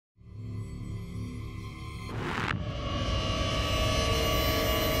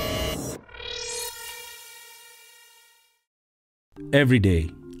Every day,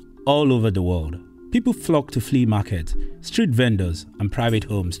 all over the world, people flock to flea markets, street vendors, and private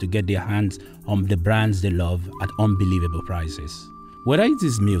homes to get their hands on the brands they love at unbelievable prices. Whether it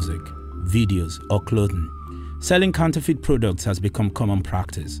is music, videos, or clothing, selling counterfeit products has become common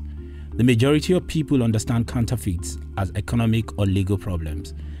practice. The majority of people understand counterfeits as economic or legal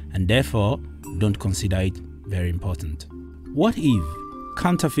problems, and therefore don't consider it very important. What if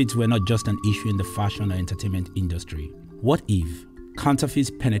counterfeits were not just an issue in the fashion or entertainment industry? What if counterfeits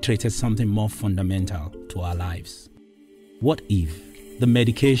penetrated something more fundamental to our lives? What if the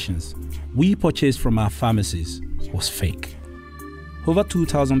medications we purchased from our pharmacies was fake? Over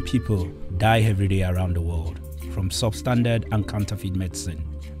 2,000 people die every day around the world from substandard and counterfeit medicine.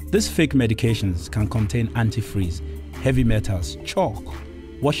 These fake medications can contain antifreeze, heavy metals, chalk,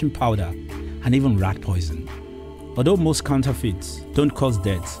 washing powder, and even rat poison. Although most counterfeits don't cause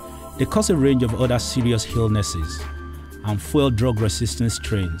deaths, they cause a range of other serious illnesses and fuel drug-resistant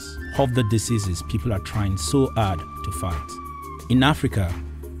strains of the diseases people are trying so hard to fight. In Africa,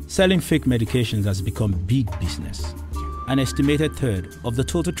 selling fake medications has become big business. An estimated third of the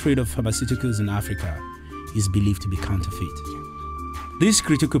total trade of pharmaceuticals in Africa is believed to be counterfeit. This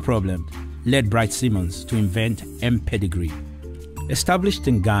critical problem led Bright Simmons to invent mPedigree. Established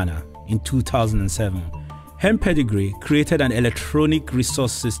in Ghana in 2007, mPedigree created an electronic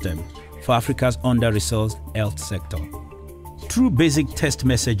resource system for Africa's under-resourced health sector. Through basic text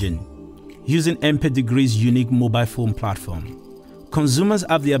messaging, using mPedigree's unique mobile phone platform, consumers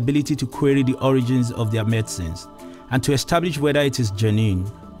have the ability to query the origins of their medicines and to establish whether it is genuine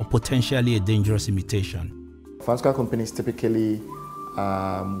or potentially a dangerous imitation. Pharmaceutical companies typically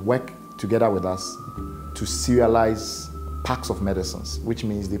work together with us to serialize packs of medicines, which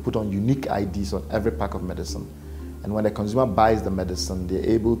means they put on unique IDs on every pack of medicine. And when the consumer buys the medicine, they're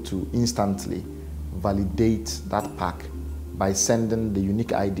able to instantly validate that pack by sending the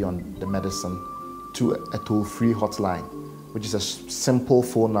unique ID on the medicine to a toll-free hotline, which is a simple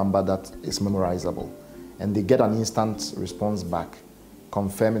phone number that is memorizable. And they get an instant response back,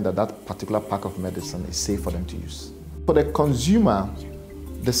 confirming that that particular pack of medicine is safe for them to use. For the consumer,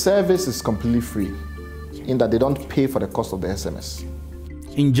 the service is completely free, in that they don't pay for the cost of the SMS.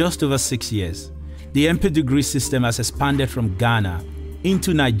 In just over 6 years, the mPedigree system has expanded from Ghana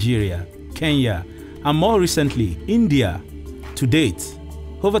into Nigeria, Kenya, and more recently, India. To date,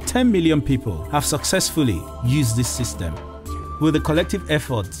 over 10 million people have successfully used this system. With the collective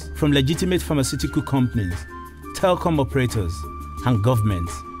efforts from legitimate pharmaceutical companies, telecom operators, and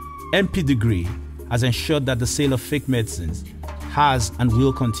governments, mPedigree has ensured that the sale of fake medicines has and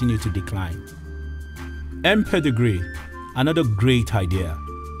will continue to decline. mPedigree, another great idea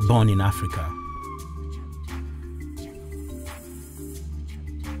born in Africa.